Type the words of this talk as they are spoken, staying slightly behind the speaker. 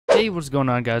Hey, what's going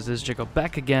on, guys? This is Jacob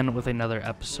back again with another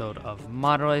episode of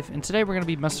Modder Life, and today we're going to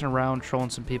be messing around,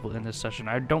 trolling some people in this session.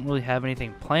 I don't really have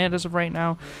anything planned as of right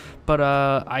now, but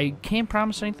I can't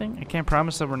promise anything. I can't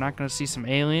promise that we're not going to see some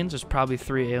aliens. There's probably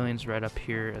 3 aliens right up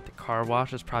here at the car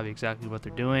wash. That's probably exactly what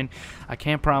they're doing. I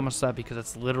can't promise that because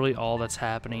that's literally all that's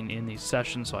happening in these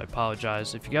sessions, so I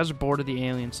apologize. If you guys are bored of the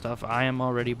alien stuff, I am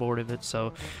already bored of it,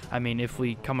 so, I mean, if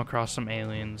we come across some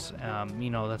aliens,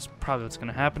 you know, that's probably what's going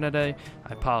to happen today.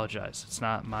 I apologize. It's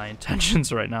not my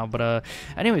intentions right now, but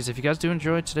anyways, if you guys do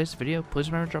enjoy today's video, please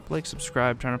remember to drop a like,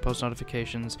 subscribe, turn on post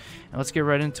notifications, and let's get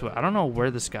right into it. I don't know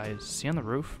where this guy is. Is he on the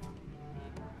roof?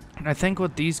 And I think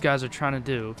what these guys are trying to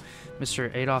do,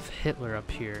 Mr. Adolf Hitler up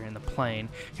here in the plane.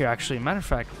 Here, actually, matter of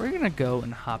fact, we're gonna go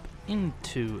and hop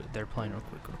into their plane real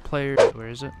quick. Go to player, where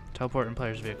is it? Teleport in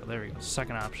player's vehicle. There we go.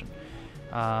 Second option.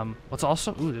 What's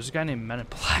also, ooh, there's a guy named Men in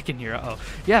Black in here. Uh oh,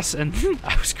 yes, and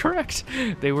I was correct.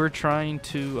 They were trying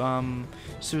to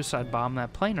suicide bomb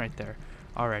that plane right there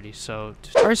already. So,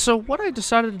 alright, so what I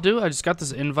decided to do, I just got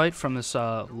this invite from this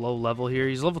low level here.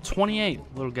 He's level 28,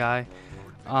 little guy.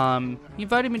 He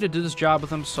invited me to do this job with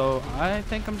him, so I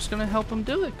think I'm just gonna help him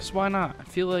do it, because why not? I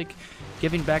feel like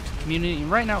giving back to the community. And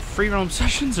right now, free roam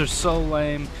sessions are so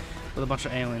lame with a bunch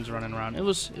of aliens running around.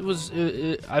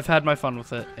 I've had my fun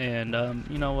with it, and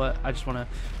you know what? I just want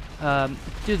to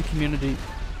do the community,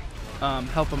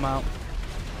 help them out,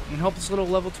 and help this little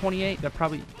level 28 that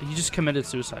probably he just committed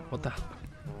suicide. What the hell?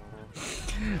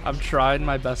 I'm trying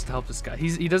my best to help this guy.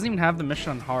 He doesn't even have the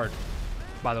mission on hard,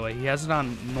 by the way. He has it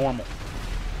on normal.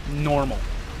 Normal.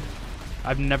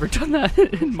 I've never done that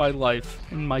in my life,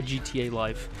 in my GTA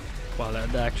life. Wow,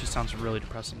 that actually sounds really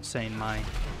depressing, saying my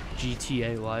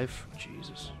GTA life.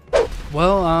 Jesus.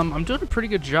 Well, I'm doing a pretty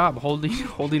good job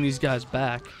holding these guys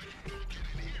back.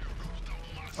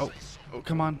 Oh,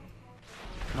 come on.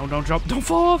 No, don't jump. Don't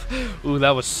fall off. Ooh,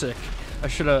 that was sick. I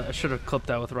should have clipped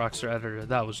that with Rockstar Editor.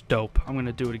 That was dope. I'm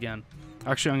gonna do it again.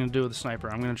 Actually, I'm gonna do it with a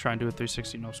sniper. I'm gonna try and do a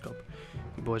 360 no scope.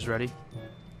 You boys ready?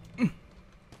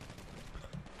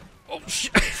 Oh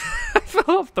shit! I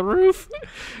fell off the roof.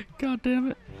 God damn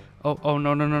it. Oh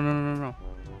no.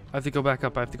 I have to go back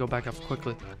up. I have to go back up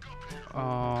quickly.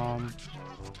 Oh.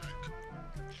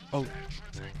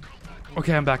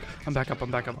 Okay, I'm back. I'm back up.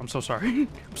 I'm so sorry.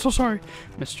 I'm so sorry.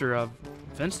 Mr.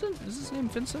 Vincent? Is his name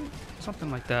Vincent?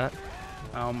 Something like that.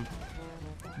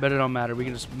 But it don't matter. We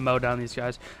can just mow down these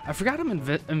guys. I forgot I'm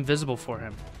invisible for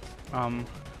him.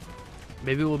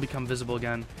 Maybe we'll become visible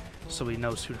again so he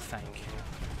knows who to thank.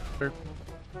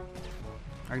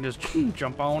 I can just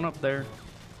jump on up there.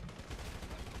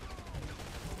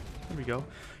 There we go.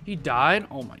 He died?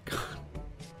 Oh my god.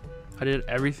 I did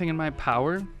everything in my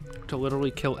power to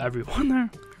literally kill everyone there.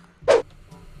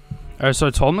 Alright, so I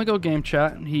told him to go game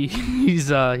chat.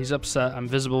 He's upset. I'm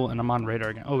visible and I'm on radar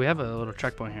again. Oh, we have a little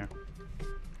checkpoint here.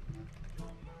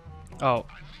 Oh.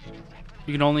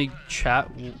 You can only chat.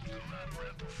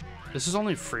 This is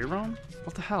only free roam?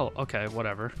 What the hell? Okay,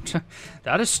 whatever.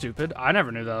 That is stupid. I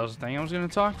never knew that was a thing. I was gonna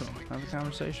talk to him. Have a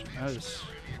conversation. That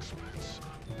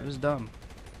is dumb.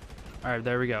 Alright,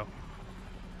 there we go.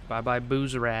 Bye-bye,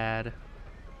 Boozerad.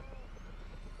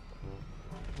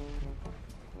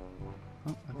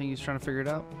 Oh, I think he's trying to figure it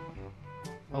out.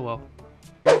 Oh well.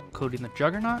 Coding the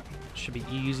Juggernaut. Should be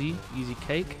easy. Easy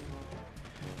cake.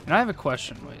 And I have a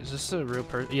question. Wait, is this a real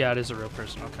person? Yeah, it is a real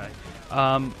person. Okay.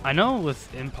 I know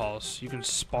with Impulse, you can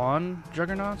spawn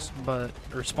Juggernauts,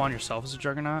 or spawn yourself as a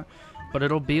Juggernaut, but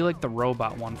it'll be like the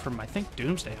robot one from, I think,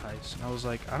 Doomsday Heist. And I was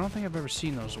like, I don't think I've ever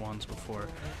seen those ones before.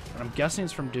 But I'm guessing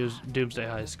it's from Doomsday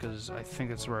Heist because I think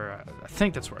that's where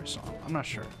I saw them. I'm not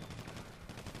sure.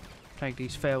 Take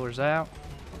these failures out.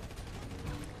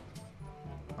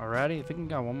 Alrighty, I think we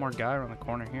got one more guy around the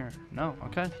corner here. No,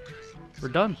 okay. We're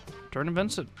done. Turn to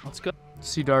Vincent. Let's go.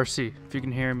 See Darcy, if you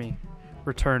can hear me,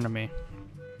 return to me.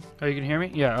 Oh, you can hear me?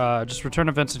 Yeah, just return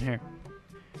to Vincent here.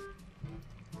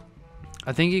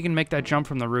 I think you can make that jump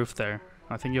from the roof there.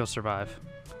 I think you'll survive.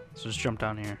 So just jump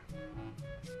down here.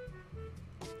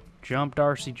 Jump,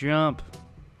 Darcy, jump.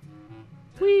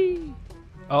 Whee!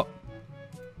 Oh.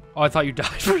 Oh, I thought you died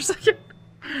for a second.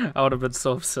 I would have been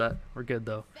so upset. We're good,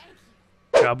 though.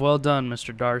 Job well done,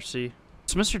 Mr. Darcy.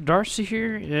 So Mr. Darcy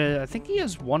here, I think he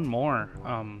has one more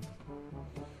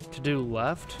to do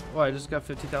left. Oh, I just got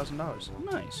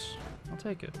 $50,000. Nice. I'll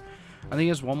take it. I think he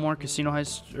has one more casino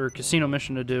heist or casino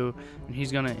mission to do, and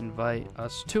he's gonna invite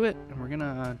us to it, and we're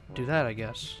gonna do that, I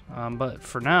guess. But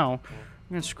for now,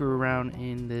 we're gonna screw around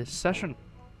in this session.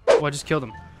 Oh, I just killed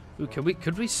him. Ooh,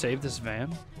 could we save this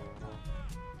van?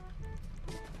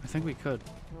 I think we could.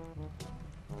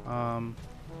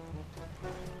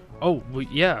 Oh,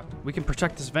 yeah, we can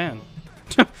protect this van.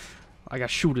 I got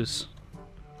shooters.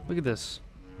 Look at this.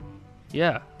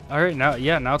 Yeah. All right, now,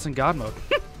 yeah, now it's in God mode.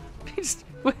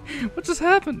 What just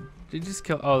happened? Did he just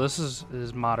kill? Oh, this is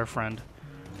his modder friend.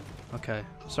 Okay,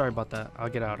 sorry about that. I'll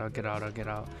get out. I'll get out. I'll get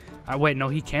out. Wait, no,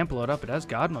 he can't blow it up. It has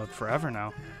God mode forever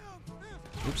now.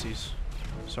 Oopsies.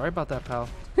 Sorry about that, pal.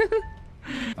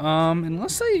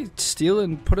 Unless they steal it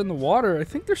and put it in the water, I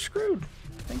think they're screwed.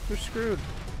 I think they're screwed.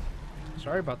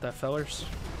 Sorry about that, fellers.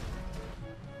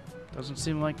 Doesn't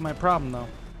seem like my problem, though.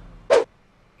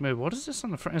 Wait, what is this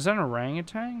on the front? Is that an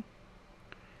orangutan?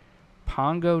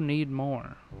 Pongo need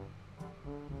more.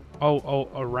 Oh,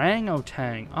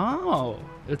 orangutan. Oh,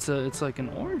 it's like an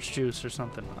orange juice or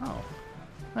something. Oh,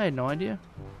 I had no idea.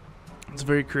 It's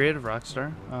very creative,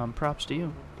 Rockstar. Props to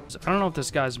you. I don't know if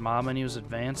this guy's mom and he was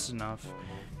advanced enough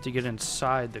to get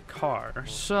inside the car.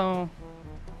 So,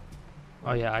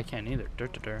 oh yeah, I can't either.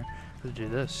 Let's do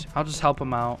this. I'll just help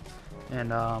him out and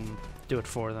do it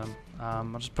for them.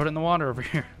 I'll just put it in the water over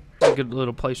here. A good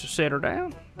little place to set her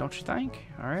down, don't you think?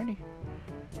 Alrighty.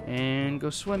 And go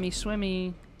swimmy,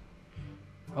 swimmy.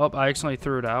 Oh, I accidentally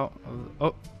threw it out.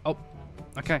 Oh.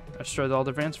 Okay, I destroyed all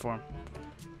their vans for him.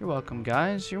 You're welcome,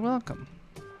 guys. You're welcome.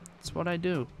 That's what I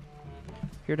do.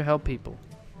 Here to help people.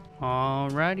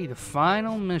 Alrighty, the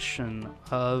final mission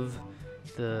of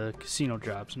the casino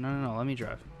jobs. No, let me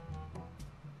drive.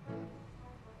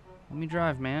 Let me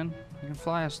drive, man. You can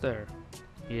fly us there.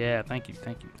 Yeah, thank you.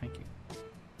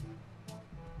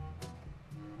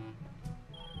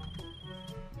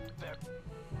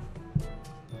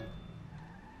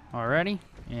 Alrighty,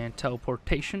 and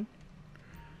teleportation.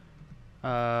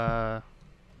 I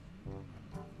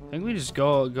think we just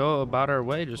go about our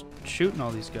way, just shooting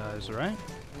all these guys, right?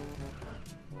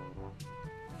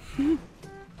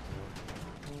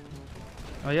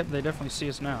 Oh, yep, they definitely see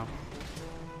us now.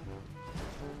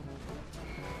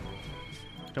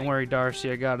 Don't worry,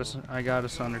 Darcy, I got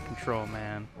us under control,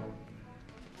 man.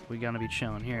 We gonna be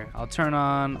chilling here. I'll turn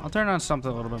on something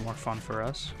a little bit more fun for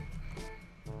us.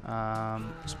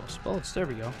 Explosive bullets. There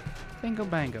we go. Bingo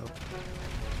bango.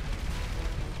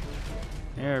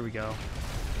 There we go.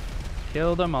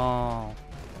 Kill them all.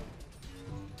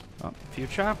 Oh, a few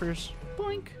choppers.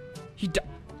 Boink. He died.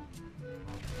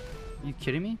 You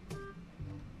kidding me?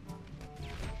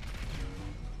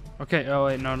 Okay. Oh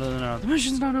wait, no. The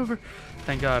mission's not over.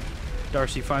 Thank God.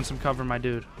 Darcy, find some cover, my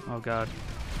dude. Oh God.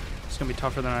 It's gonna be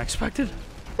tougher than I expected.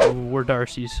 Ooh, we're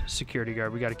Darcy's security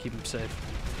guard. We gotta keep him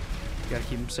safe. Gotta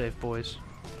keep him safe, boys.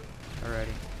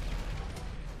 Alrighty.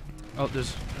 Oh,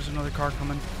 there's another car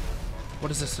coming.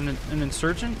 What is this? An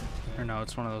insurgent? Or no,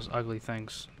 it's one of those ugly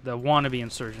things. The wannabe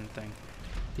insurgent thing.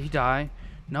 Did he die?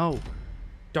 No.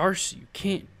 Darcy, you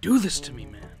can't do this to me,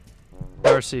 man.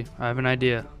 Darcy, I have an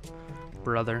idea.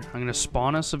 Brother, I'm gonna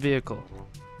spawn us a vehicle.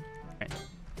 Okay.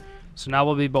 So now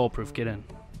we'll be bulletproof. Get in.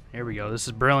 Here we go. This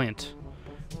is brilliant.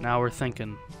 Now we're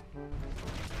thinking.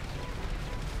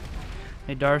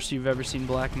 Hey Darcy, you've ever seen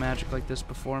black magic like this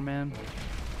before, man?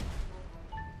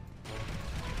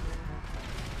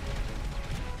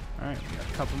 Alright, we got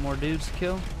a couple more dudes to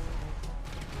kill.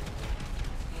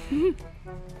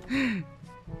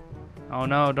 Oh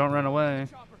no, don't run away.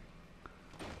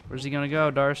 Where's he gonna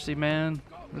go, Darcy, man?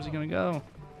 Where's he gonna go?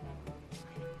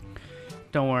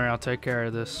 Don't worry, I'll take care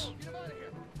of this.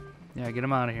 Yeah, get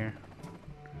him out of here.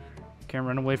 Can't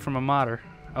run away from a modder.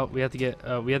 Oh, we have to get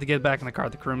back in the car.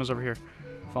 The Kuruma's over here.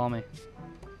 Follow me.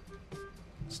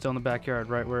 Still in the backyard,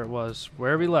 right where it was.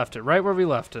 Where we left it. Right where we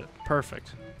left it.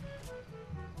 Perfect.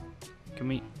 Can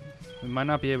we might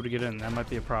not be able to get in. That might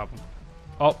be a problem.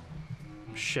 Oh,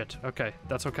 shit. Okay,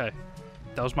 that's okay.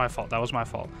 That was my fault. All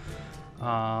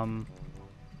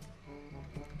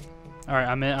right,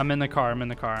 I'm in the car.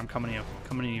 I'm coming to you.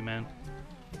 Coming to you, man.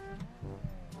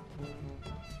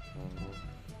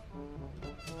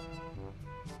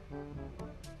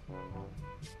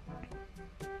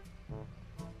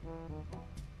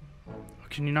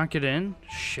 Can you not get in?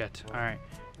 Shit. Alright.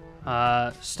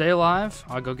 Stay alive.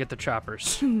 I'll go get the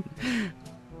choppers.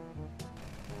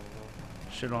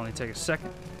 Should only take a second.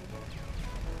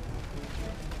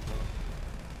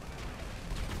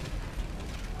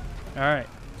 Alright.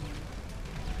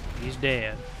 He's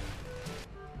dead.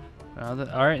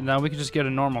 Alright, now we can just get a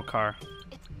normal car.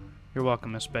 You're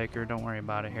welcome, Miss Baker. Don't worry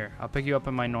about it here. I'll pick you up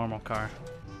in my normal car.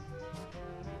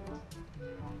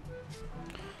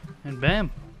 And bam.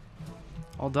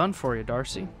 All done for you,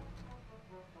 Darcy.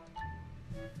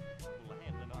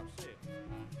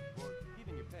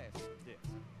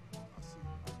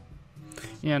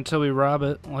 Yeah, until we rob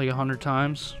it like 100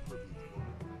 times.